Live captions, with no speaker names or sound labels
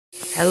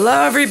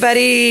Hello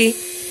everybody!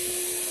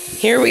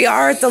 Here we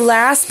are at the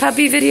last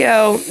puppy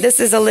video. This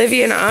is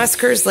Olivia and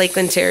Oscar's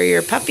Lakeland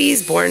Terrier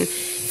puppies, born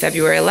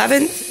February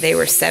 11th. They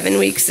were 7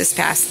 weeks this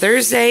past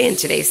Thursday, and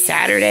today's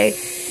Saturday.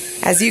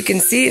 As you can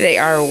see, they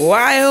are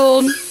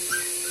wild.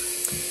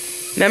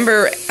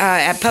 Remember,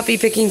 at puppy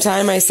picking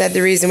time, I said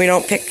the reason we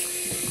don't pick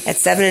at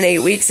 7 and 8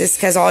 weeks is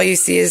because all you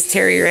see is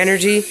terrier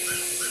energy.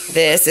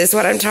 This is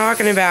what I'm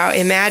talking about.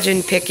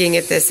 Imagine picking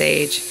at this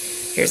age.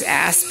 Here's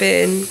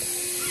Aspen.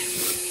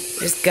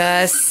 There's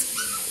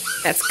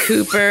Gus. That's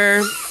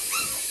Cooper.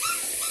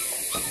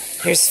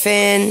 Here's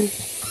Finn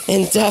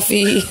and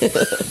Duffy.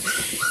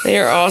 They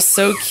are all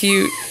so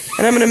cute.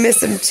 And I'm going to miss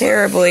them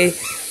terribly.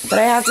 But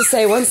I have to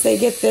say, once they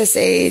get this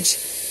age,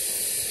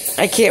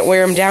 I can't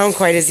wear them down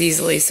quite as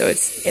easily. So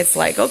it's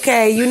like,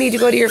 okay, you need to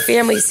go to your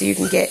family so you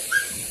can get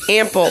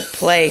ample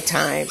play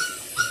time.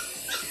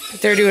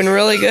 They're doing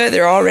really good.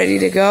 They're all ready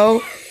to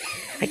go.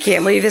 I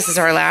can't believe this is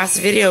our last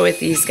video with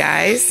these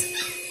guys.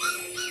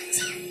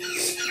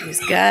 Here's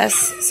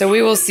Gus. So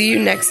we will see you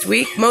next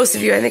week. Most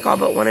of you, I think all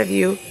but one of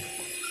you.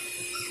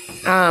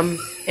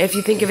 If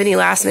you think of any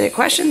last minute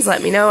questions,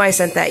 let me know. I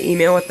sent that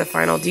email with the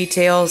final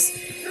details.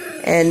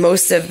 And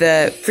most of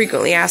the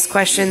frequently asked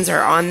questions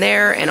are on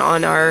there and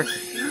on our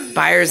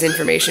buyer's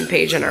information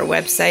page on our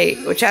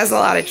website, which has a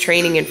lot of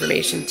training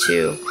information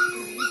too.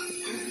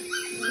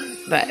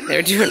 But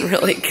they're doing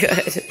really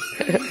good.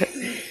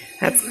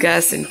 That's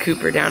Gus and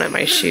Cooper down at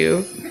my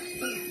shoe.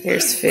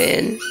 Here's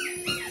Finn.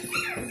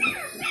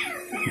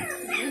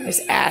 There's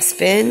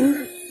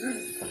Aspen.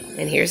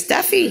 And here's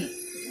Duffy.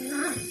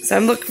 So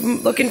I'm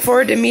looking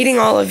forward to meeting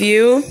all of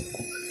you.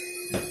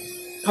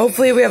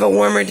 Hopefully we have a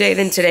warmer day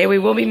than today. We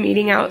will be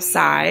meeting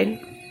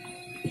outside.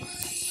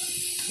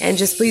 And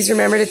just please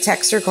remember to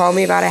text or call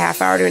me about a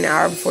half hour to an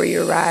hour before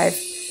you arrive.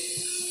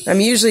 I'm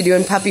usually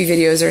doing puppy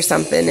videos or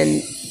something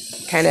and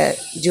kind of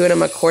doing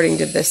them according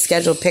to the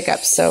scheduled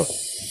pickups. So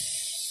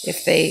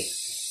if they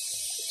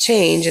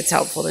change, it's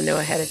helpful to know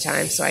ahead of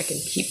time so I can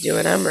keep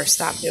doing them or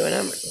stop doing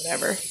them or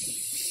whatever.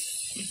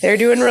 They're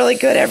doing really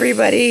good,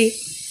 everybody.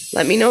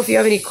 Let me know if you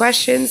have any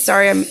questions.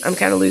 Sorry, I'm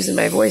kind of losing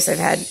my voice. I've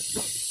had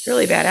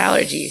really bad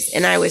allergies,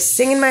 and I was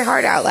singing my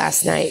heart out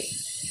last night.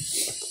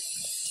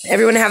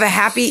 Everyone have a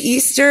happy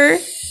Easter.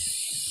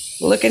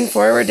 Looking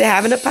forward to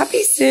having a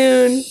puppy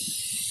soon.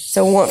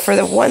 So for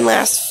the one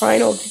last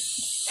final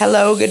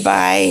hello,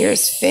 goodbye,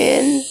 here's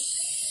Finn.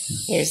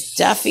 Here's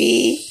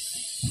Duffy.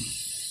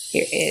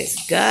 Here is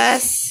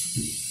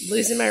Gus. I'm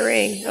losing my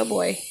ring. Oh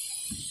boy.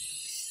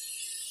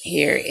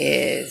 Here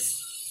is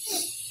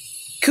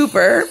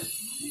Cooper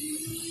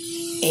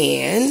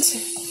and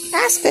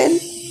Aspen.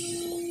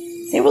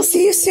 Say we'll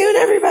see you soon,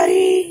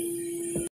 everybody.